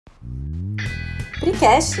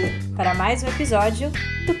Precast, para mais um episódio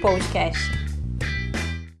do podcast.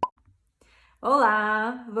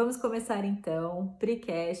 Olá, vamos começar então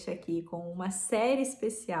Precast aqui com uma série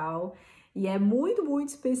especial e é muito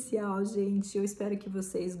especial, gente. Eu espero que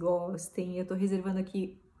vocês gostem. Eu tô reservando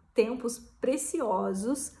aqui tempos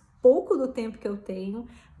preciosos, pouco do tempo que eu tenho,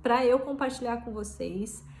 para eu compartilhar com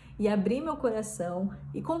vocês e abrir meu coração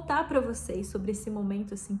e contar para vocês sobre esse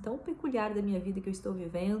momento assim tão peculiar da minha vida que eu estou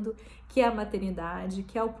vivendo, que é a maternidade,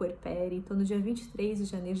 que é o puerpério. Então, no dia 23 de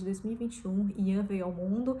janeiro de 2021, Ian veio ao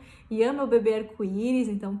mundo. Ian, meu bebê arco-íris,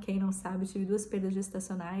 então quem não sabe, eu tive 2 perdas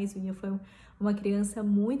gestacionais. O Ian foi uma criança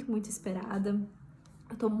muito esperada.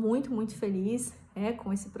 Eu tô muito feliz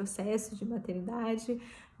com esse processo de maternidade,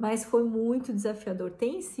 mas foi muito desafiador,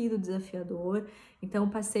 tem sido desafiador. Então,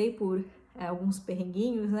 passei por alguns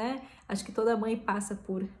perrenguinhos, né? Acho que toda mãe passa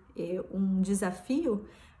por um desafio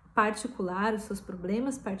particular, os seus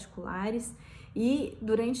problemas particulares. E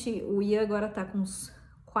durante o Ian agora tá com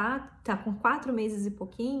com 4 meses e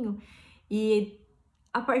pouquinho, e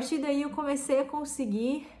a partir daí eu comecei a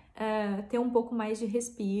conseguir ter um pouco mais de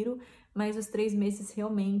respiro, mas os 3 meses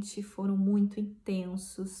realmente foram muito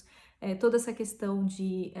intensos. Toda essa questão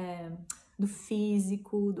do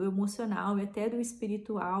físico, do emocional e até do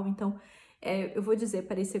espiritual. Então, eu vou dizer,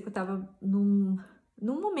 parecia que eu tava num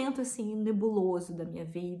momento assim nebuloso da minha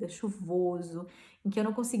vida, chuvoso, em que eu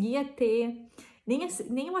não conseguia ter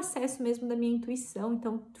nem o acesso mesmo da minha intuição.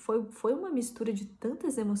 Então foi uma mistura de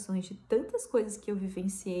tantas emoções, de tantas coisas que eu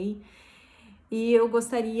vivenciei, e eu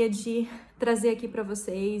gostaria de trazer aqui para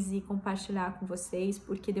vocês e compartilhar com vocês,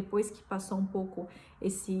 porque depois que passou um pouco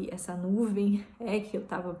essa nuvem, que eu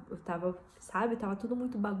tava, sabe, tava tudo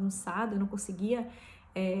muito bagunçado, eu não conseguia,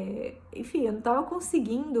 enfim, eu não tava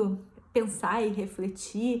conseguindo pensar e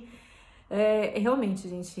refletir. Realmente,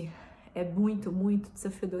 gente, é muito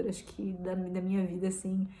desafiador. Acho que da minha vida,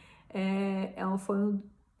 assim,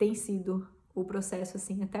 tem sido o processo,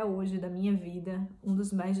 assim, até hoje, da minha vida, um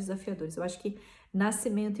dos mais desafiadores. Eu acho que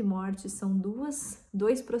nascimento e morte são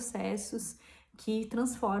dois processos que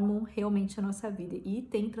transformam realmente a nossa vida, e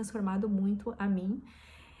tem transformado muito a mim.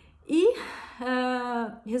 E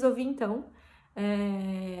resolvi, então,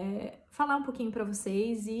 falar um pouquinho para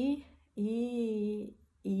vocês de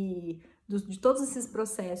todos esses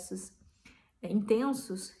processos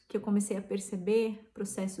intensos que eu comecei a perceber,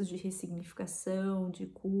 processos de ressignificação, de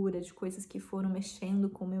cura, de coisas que foram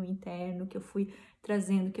mexendo com o meu interno, que eu fui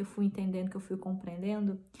trazendo, que eu fui entendendo, que eu fui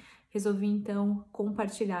compreendendo. Resolvi então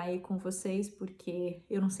compartilhar aí com vocês, porque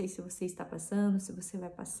eu não sei se você está passando, se você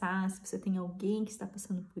vai passar, se você tem alguém que está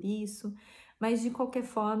passando por isso, mas de qualquer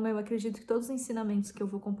forma eu acredito que todos os ensinamentos que eu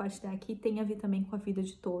vou compartilhar aqui têm a ver também com a vida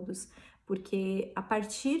de todos, porque a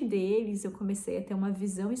partir deles eu comecei a ter uma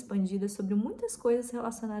visão expandida sobre muitas coisas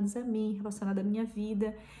relacionadas a mim, relacionadas à minha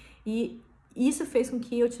vida, e isso fez com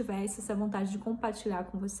que eu tivesse essa vontade de compartilhar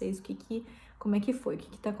com vocês como é que foi, o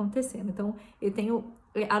que está acontecendo. Então, eu tenho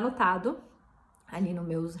anotado ali no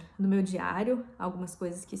meu diário algumas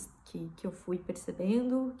coisas que eu fui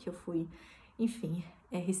percebendo, que eu fui, enfim,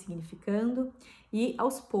 ressignificando, e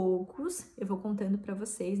aos poucos eu vou contando para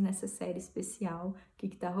vocês nessa série especial o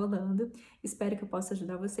que tá rolando. Espero que eu possa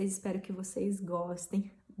ajudar vocês, espero que vocês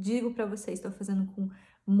gostem. Digo para vocês, estou fazendo com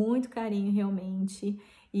muito carinho realmente,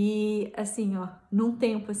 e assim, ó, num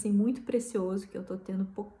tempo assim muito precioso, que eu tô tendo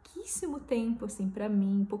pouquíssimo tempo assim para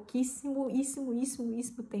mim, pouquíssimo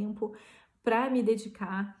tempo para me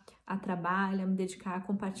dedicar a trabalho, a me dedicar a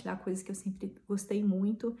compartilhar coisas que eu sempre gostei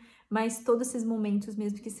muito, mas todos esses momentos,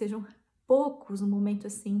 mesmo que sejam poucos, um momento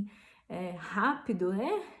assim rápido,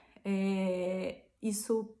 né?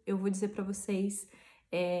 Isso eu vou dizer para vocês,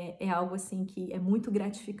 é algo assim que é muito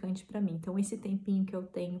gratificante para mim. Então, esse tempinho que eu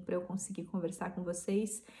tenho para eu conseguir conversar com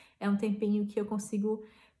vocês é um tempinho que eu consigo,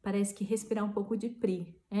 parece que, respirar um pouco de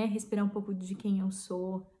Pri, né? Respirar um pouco de quem eu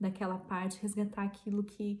sou, daquela parte, resgatar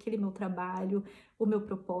aquele meu trabalho, o meu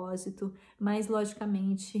propósito, mas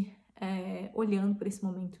logicamente olhando para esse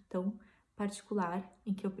momento tão particular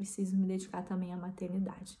em que eu preciso me dedicar também à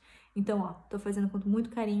maternidade. Então, ó, tô fazendo com muito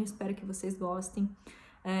carinho, espero que vocês gostem.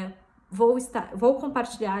 Vou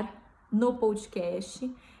compartilhar no podcast,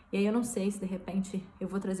 e aí eu não sei se de repente eu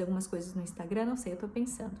vou trazer algumas coisas no Instagram, não sei, eu tô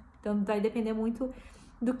pensando. Então vai depender muito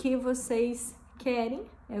do que vocês querem,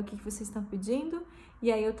 o que vocês estão pedindo,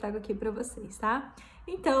 e aí eu trago aqui para vocês, tá?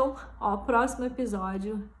 Então, ó, próximo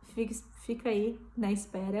episódio, fica aí na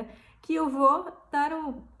espera, que eu vou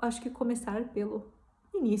acho que começar pelo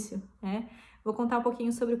início, né? Vou contar um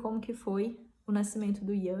pouquinho sobre como que foi o nascimento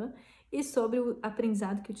do Ian e sobre o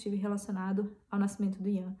aprendizado que eu tive relacionado ao nascimento do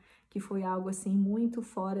Ian, que foi algo assim muito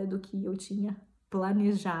fora do que eu tinha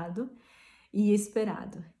planejado. e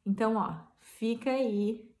esperado. Então, ó, fica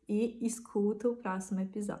aí e escuta o próximo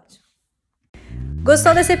episódio.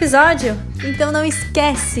 Gostou desse episódio? Então não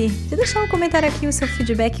esquece de deixar um comentário aqui o seu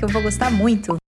feedback, que eu vou gostar muito.